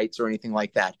scammer sites or anything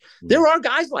like that. There are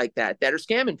guys like that are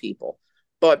scamming people.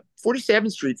 But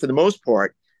 47th Street, for the most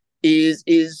part,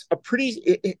 is a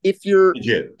pretty, if you're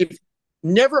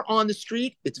never on the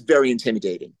street, it's very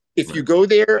intimidating. If you go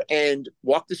there and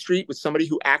walk the street with somebody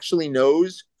who actually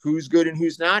knows who's good and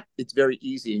who's not, it's very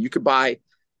easy. And you could buy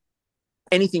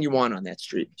anything you want on that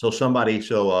street.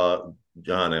 So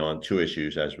John, on two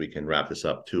issues as we can wrap this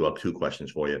up, two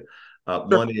questions for you. Sure.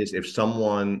 One is if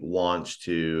someone wants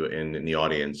to, in the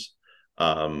audience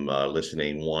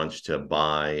listening, wants to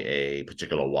buy a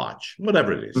particular watch,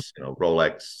 whatever it is,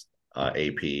 Rolex,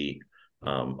 AP,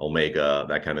 Omega,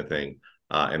 that kind of thing,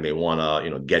 and they want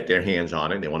to, get their hands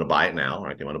on it. They want to buy it now,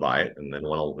 right? They want to buy it and then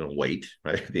want to wait,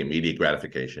 right? The immediate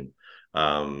gratification.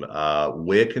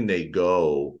 Where can they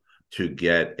go to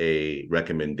get a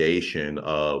recommendation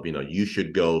of, you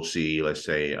should go see, let's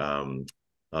say,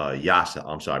 Yasa.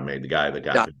 I'm sorry, man, the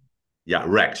guy. Yeah,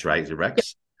 Rex, right? Is it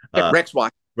Rex? Yeah, Rex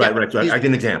watch. Right, Rex. I did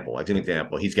an example.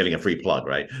 He's getting a free plug,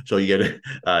 right? So you get,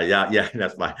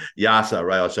 that's my Yasa,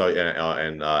 right? So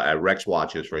and at Rex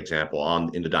watches, for example,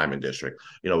 in the Diamond District,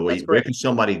 where can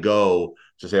somebody go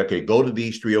to say, okay, go to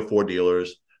these 3 or 4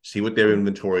 dealers, see what their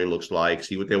inventory looks like,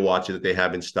 see what their watches that they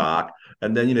have in stock.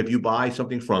 And then, if you buy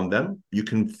something from them, you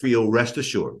can feel rest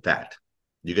assured that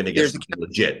you're going to get something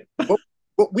legit.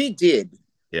 What we did,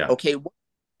 okay,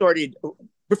 started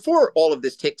before all of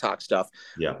this TikTok stuff,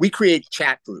 we created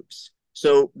chat groups.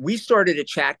 So we started a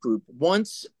chat group.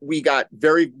 Once we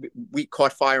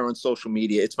caught fire on social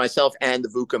media. It's myself and the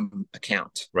Vookum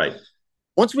account. Right.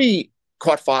 Once we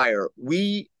caught fire,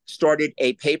 we started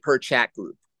a pay-per chat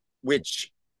group,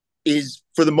 which is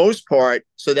for the most part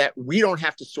so that we don't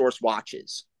have to source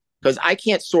watches, because I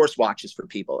can't source watches for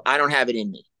people. I don't have it in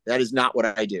me. That is not what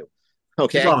I do.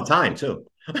 Okay. It's all the time too.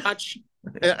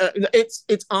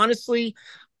 It's honestly,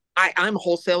 I'm a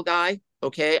wholesale guy.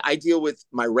 Okay. I deal with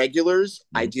my regulars.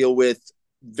 I deal with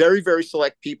very, very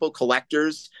select people,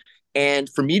 collectors. And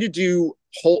for me to do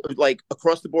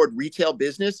across the board retail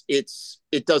business, it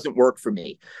doesn't work for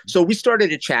me. So we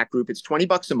started a chat group. It's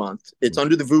 $20 a month. It's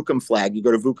under the Vookum flag. You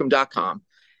go to vookum.com.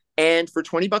 And for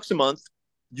 $20 a month,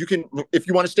 you can, if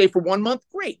you want to stay for 1 month,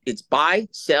 great. It's buy,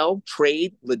 sell,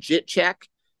 trade, legit check,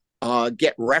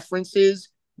 get references.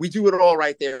 We do it all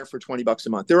right there for $20 a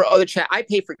month. There are other I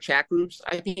pay for chat groups.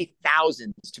 I pay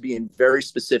thousands to be in very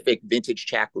specific vintage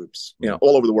chat groups,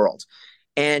 all over the world.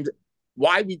 And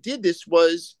why we did this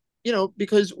was,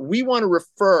 because we want to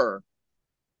refer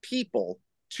people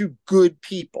to good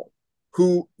people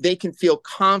who they can feel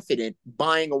confident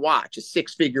buying a watch, a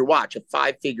 6-figure watch, a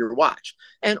 5-figure watch.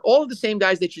 And all of the same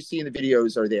guys that you see in the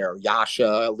videos are there.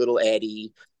 Yasha, Little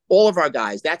Eddie, all of our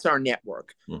guys. That's our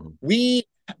network. We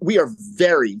are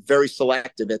very, very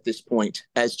selective at this point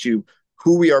as to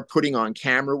who we are putting on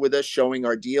camera with us, showing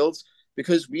our deals,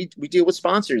 because we deal with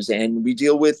sponsors and we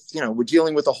deal with, we're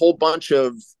dealing with a whole bunch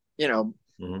of,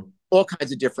 all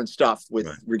kinds of different stuff with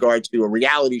regard to a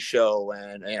reality show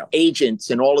and, agents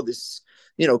and all of this,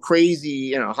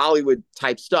 crazy, Hollywood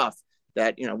type stuff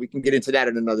that, we can get into that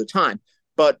at another time.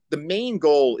 But the main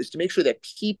goal is to make sure that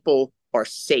people are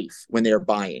safe when they're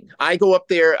buying. I go up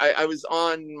there. I was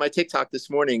on my TikTok this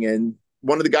morning, and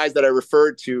one of the guys that I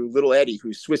referred to, Little Eddie,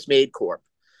 who's Swiss Made Corp,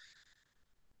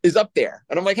 is up there.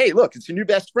 And I'm like, hey, look, it's your new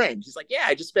best friend. He's like, yeah,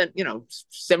 I just spent,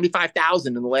 $75,000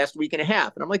 in the last week and a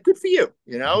half. And I'm like, good for you.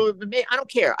 I don't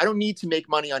care. I don't need to make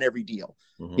money on every deal.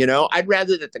 I'd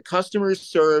rather that the customer is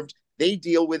served, they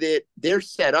deal with it, they're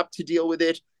set up to deal with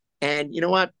it. And you know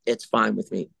what? It's fine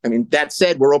with me. I mean, that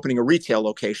said, we're opening a retail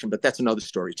location, but that's another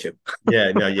story too.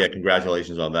 Yeah, no, yeah,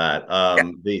 congratulations on that.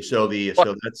 Yeah. So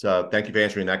that's thank you for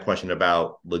answering that question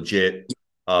about legit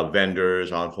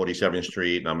vendors on 47th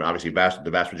Street. And obviously the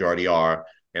vast majority are,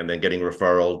 and then getting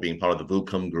referrals, being part of the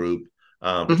Vookum group for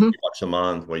Mm-hmm. $20 a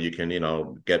month, where you can,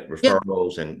 get Yeah.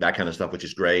 referrals and that kind of stuff, which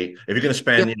is great. If you're gonna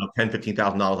spend, Yeah. $10,000,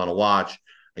 $15,000 on a watch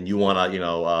and you wanna,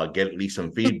 get at least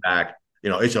some feedback,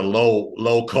 it's a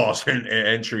low cost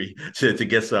entry to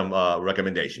get some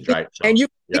recommendations, right? And So you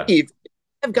yeah. leave.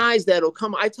 I have guys that'll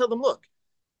come. I tell them, look,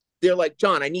 they're like,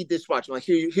 John, I need this watch. I'm like,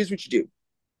 here's what you do.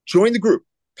 Join the group.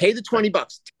 Pay the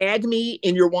 $20. Tag me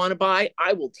in your want to buy.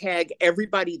 I will tag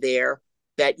everybody there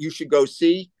that you should go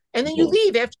see. And then you Boom.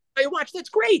 leave after you buy your watch. That's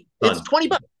great. It's Done.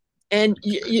 $20. And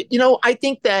I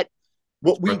think that It's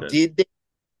what we worth it. did there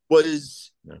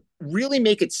was Yeah. really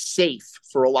make it safe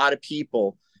for a lot of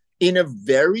people in a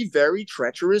very, very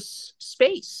treacherous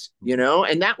space,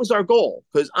 and that was our goal,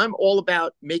 because I'm all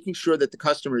about making sure that the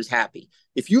customer is happy.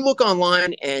 If you look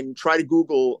online and try to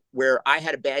Google where I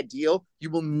had a bad deal,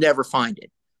 you will never find it,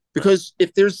 Right. because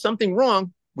if there's something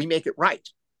wrong, we make it right.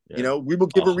 Yeah. We will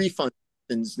give a Awesome. refund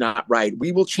if something's not right.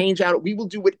 We will change out. We will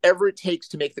do whatever it takes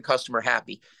to make the customer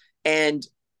happy. And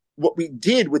what we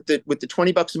did with the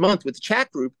 $20 a month with the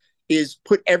chat group is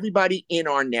put everybody in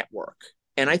our network.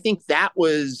 And I think that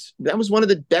was one of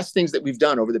the best things that we've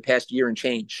done over the past year and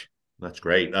change. That's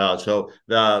great. So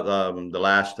the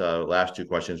last two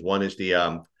questions. One is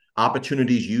the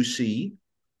opportunities you see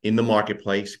in the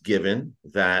marketplace, given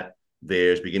that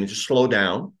there's beginning to slow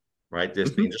down, right?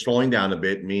 There's Mm-hmm. things are slowing down a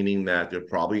bit, meaning that there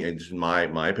probably, and this is my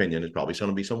opinion, there's probably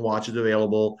going to be some watches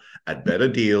available at better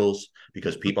deals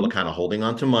because people Mm-hmm. are kind of holding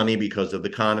on to money because of the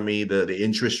economy, the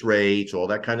interest rates, all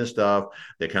that kind of stuff.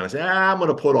 They kind of say, I'm going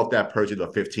to put off that purchase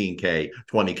of 15K,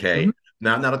 20K. Mm-hmm.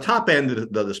 Now the top end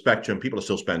of the spectrum, people are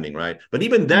still spending, right? But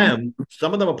even Mm-hmm. them,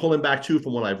 some of them are pulling back too,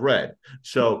 from what I've read.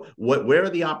 So, where are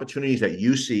the opportunities that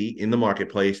you see in the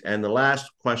marketplace? And the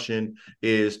last question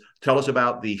is, tell us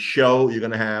about the show you're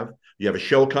going to have. You have a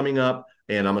show coming up,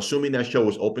 and I'm assuming that show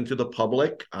is open to the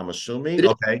public. I'm assuming,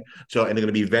 okay. So, and they're going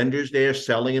to be vendors there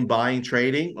selling and buying,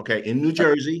 trading, okay, in New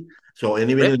Jersey. So,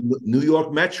 anybody in the New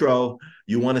York Metro,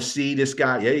 you want to see this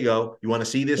guy, there you go, you want to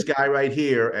see this guy right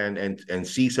here and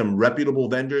see some reputable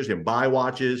vendors and buy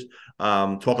watches.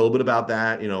 Talk a little bit about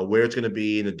that, where it's going to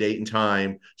be in the date and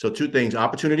time. So two things: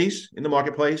 opportunities in the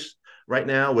marketplace right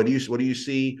now, what do you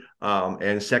see,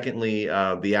 and secondly,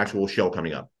 the actual show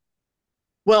coming up.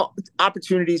 Well,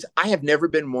 opportunities. I have never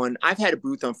been one. I've had a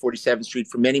booth on 47th Street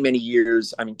for many, many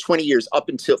years. I mean, 20 years, up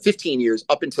until 15 years,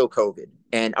 up until COVID.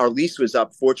 And our lease was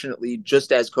up, fortunately,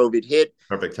 just as COVID hit.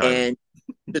 Perfect timing. And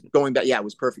just going back, yeah, it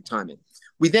was perfect timing.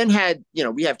 We then had,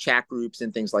 we have chat groups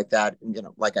and things like that,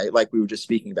 like we were just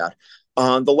speaking about.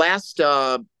 The last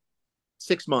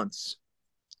 6 months,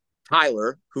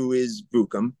 Tyler, who is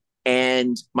Vookum,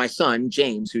 and my son,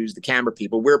 James, who's the camera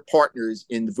people, we're partners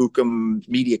in the Vookum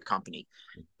media company.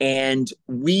 And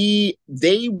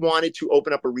they wanted to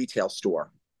open up a retail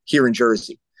store here in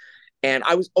Jersey. And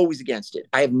I was always against it.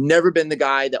 I have never been the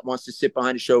guy that wants to sit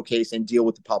behind a showcase and deal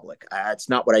with the public. It's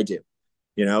not what I do.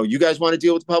 You guys want to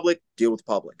deal with the public, deal with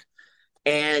the public.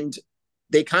 And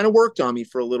they kind of worked on me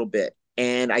for a little bit,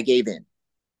 and I gave in.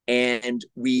 And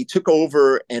we took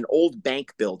over an old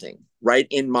bank building right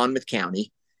in Monmouth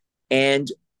County. And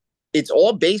it's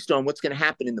all based on what's going to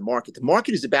happen in the market. The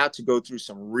market is about to go through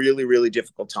some really, really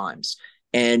difficult times.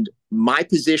 And my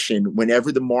position,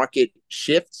 whenever the market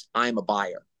shifts, I'm a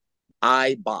buyer.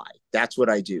 I buy. That's what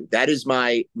I do. That is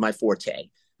my forte.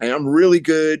 And I'm really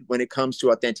good when it comes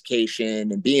to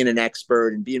authentication and being an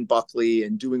expert and being Buckley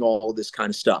and doing all this kind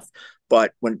of stuff.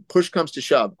 But when push comes to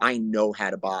shove, I know how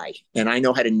to buy and I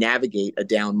know how to navigate a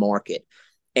down market.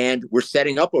 And we're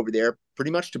setting up over there pretty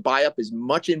much to buy up as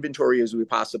much inventory as we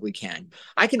possibly can.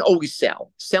 I can always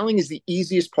sell. Selling is the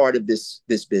easiest part of this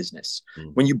business.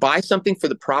 When you buy something for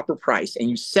the proper price and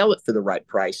you sell it for the right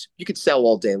price, you could sell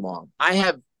all day long. I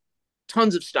have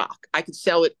tons of stock. I could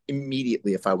sell it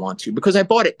immediately if I want to because I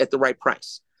bought it at the right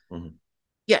price. Mm-hmm.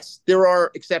 Yes, there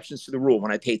are exceptions to the rule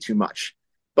when I pay too much.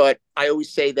 But I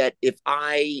always say that if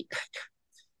I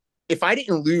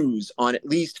didn't lose on at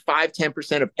least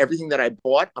 5-10% of everything that I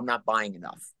bought, I'm not buying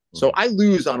enough. Mm-hmm. So I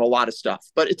lose on a lot of stuff,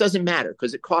 but it doesn't matter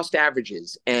because it cost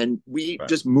averages and we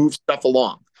just move stuff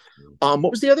along.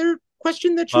 What was the other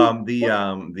question that you?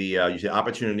 You say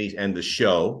opportunities and the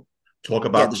show. Talk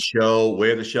about the show,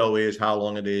 where the show is, how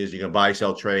long it is. You can buy,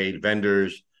 sell, trade,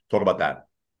 vendors. Talk about that.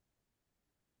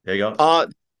 There you go.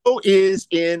 The show is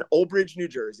in Old Bridge, New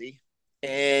Jersey,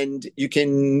 and you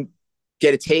can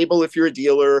get a table if you're a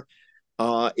dealer.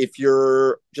 If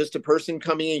you're just a person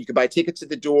coming in, you can buy tickets at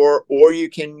the door, or you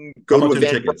can How go to much are the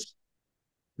event. tickets?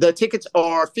 The tickets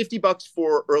are $50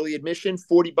 for early admission,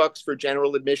 $40 for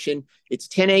general admission. It's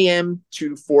 10 a.m.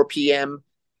 to 4 p.m.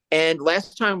 And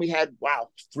last time we had, wow,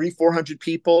 400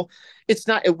 people. It's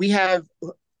not, we have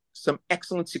some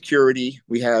excellent security.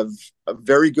 We have a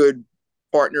very good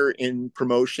partner in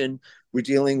promotion. We're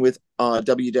dealing with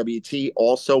WWT,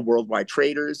 also Worldwide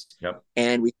Traders. Yep.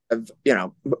 And we have,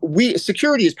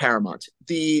 security is paramount.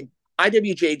 The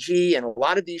IWJG and a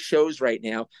lot of these shows right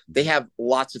now, they have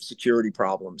lots of security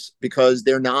problems because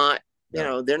they're not,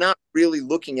 they're not really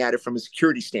looking at it from a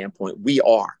security standpoint. We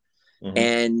are. Mm-hmm.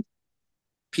 And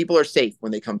people are safe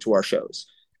when they come to our shows.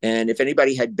 And if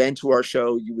anybody had been to our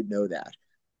show, you would know that.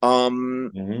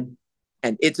 Mm-hmm.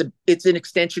 And it's an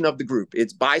extension of the group.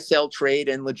 It's buy, sell, trade,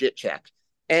 and legit check.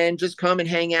 And just come and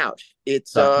hang out.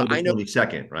 It's October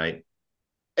 22nd, right?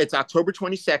 It's October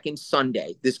 22nd,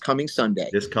 Sunday, this coming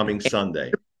Sunday.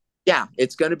 Yeah,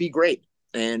 it's going to be great.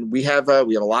 And we have a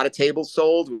lot of tables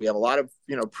sold. We have a lot of,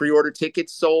 pre-order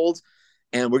tickets sold,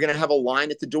 and we're going to have a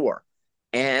line at the door.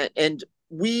 And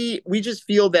we just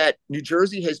feel that New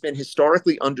Jersey has been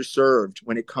historically underserved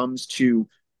when it comes to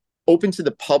open to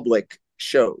the public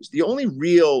shows. The only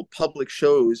real public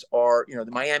shows are, the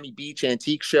Miami Beach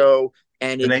Antique Show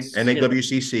and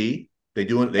NAWCC. They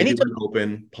do an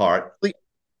open part.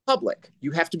 Public.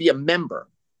 You have to be a member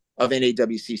of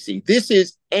NAWCC. This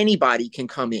is anybody can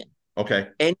come in. Okay.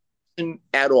 Anything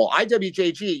at all.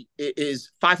 IWJG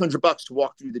is $500 to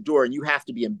walk through the door, and you have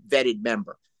to be a vetted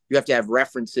member. You have to have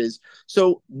references.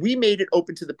 So we made it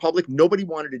open to the public. Nobody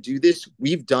wanted to do this.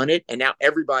 We've done it, and now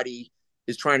everybody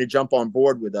is trying to jump on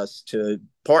board with us to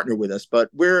partner with us. But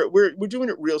we're doing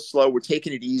it real slow. We're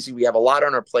taking it easy. We have a lot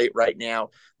on our plate right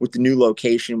now with the new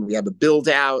location. We have a build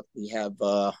out. We have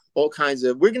all kinds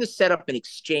of. We're going to set up an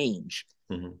exchange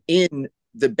in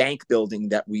the bank building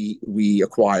that we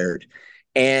acquired,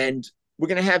 and we're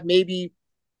going to have maybe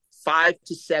 5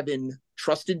 to 7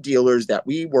 trusted dealers that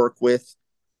we work with,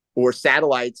 or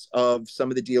satellites of some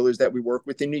of the dealers that we work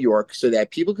with in New York, so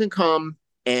that people can come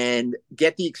and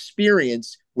get the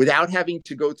experience without having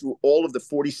to go through all of the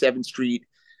 47th Street.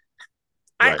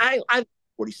 Right. I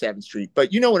 47th Street,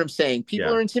 but you know what I'm saying?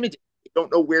 People are intimidated. They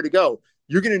don't know where to go.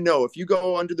 You're going to know if you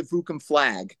go under the Vookum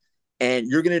flag, and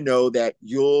you're going to know that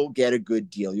you'll get a good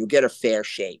deal. You'll get a fair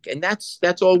shake. And that's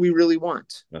all we really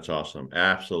want. That's awesome.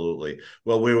 Absolutely.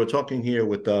 Well, we were talking here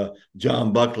with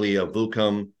John Buckley of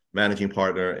Vookum, managing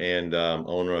partner and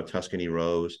owner of Tuscany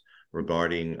Rose,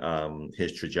 regarding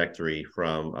his trajectory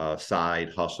from side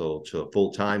hustle to a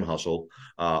full-time hustle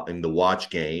in the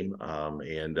watch game,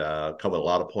 and covered a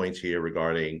lot of points here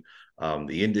regarding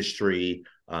the industry,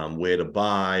 where to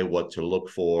buy, what to look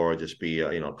for, just be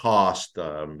cost,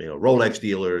 Rolex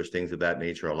dealers, things of that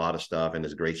nature, a lot of stuff. And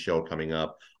there's a great show coming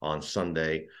up on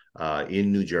Sunday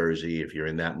in New Jersey. If you're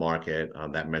in that market,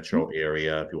 that metro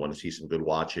area, if you want to see some good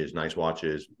watches, nice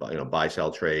watches, buy,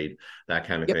 sell, trade, that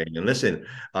kind of thing. And listen,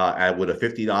 with a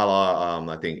 $50,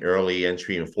 I think, early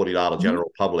entry and $40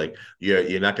 general public,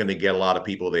 you're not going to get a lot of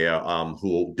people there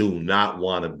who do not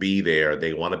want to be there.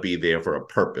 They want to be there for a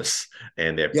purpose,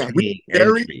 and they're paying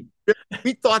entry.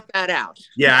 We thought that out.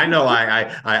 Yeah, I know.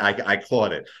 I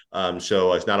caught it.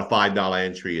 So it's not a $5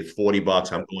 entry. It's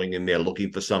 $40. I'm going in there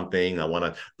looking for something. I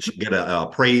want to get an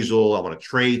appraisal. I want to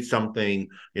trade something.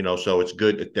 So it's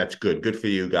good. That's good. Good for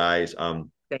you guys.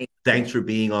 Thanks for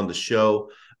being on the show.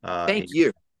 Thank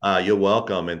you. You're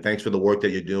welcome, and thanks for the work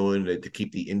that you're doing to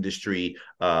keep the industry,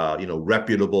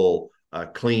 reputable,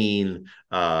 clean,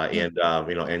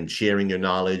 and sharing your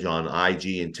knowledge on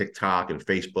IG and TikTok and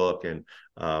Facebook, and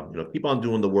keep on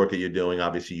doing the work that you're doing.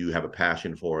 Obviously, you have a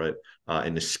passion for it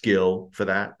and the skill for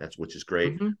that. Which is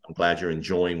great. I'm glad you're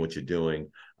enjoying what you're doing.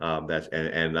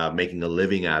 And making a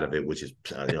living out of it, which is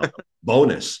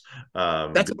bonus.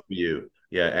 That's good for you.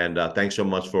 Yeah, and thanks so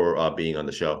much for being on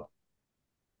the show.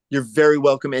 You're very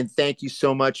welcome, and thank you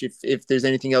so much. If there's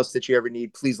anything else that you ever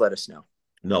need, please let us know.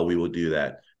 No, we will do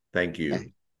that. Thank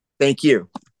you. Thank you.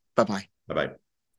 Bye-bye. Bye-bye.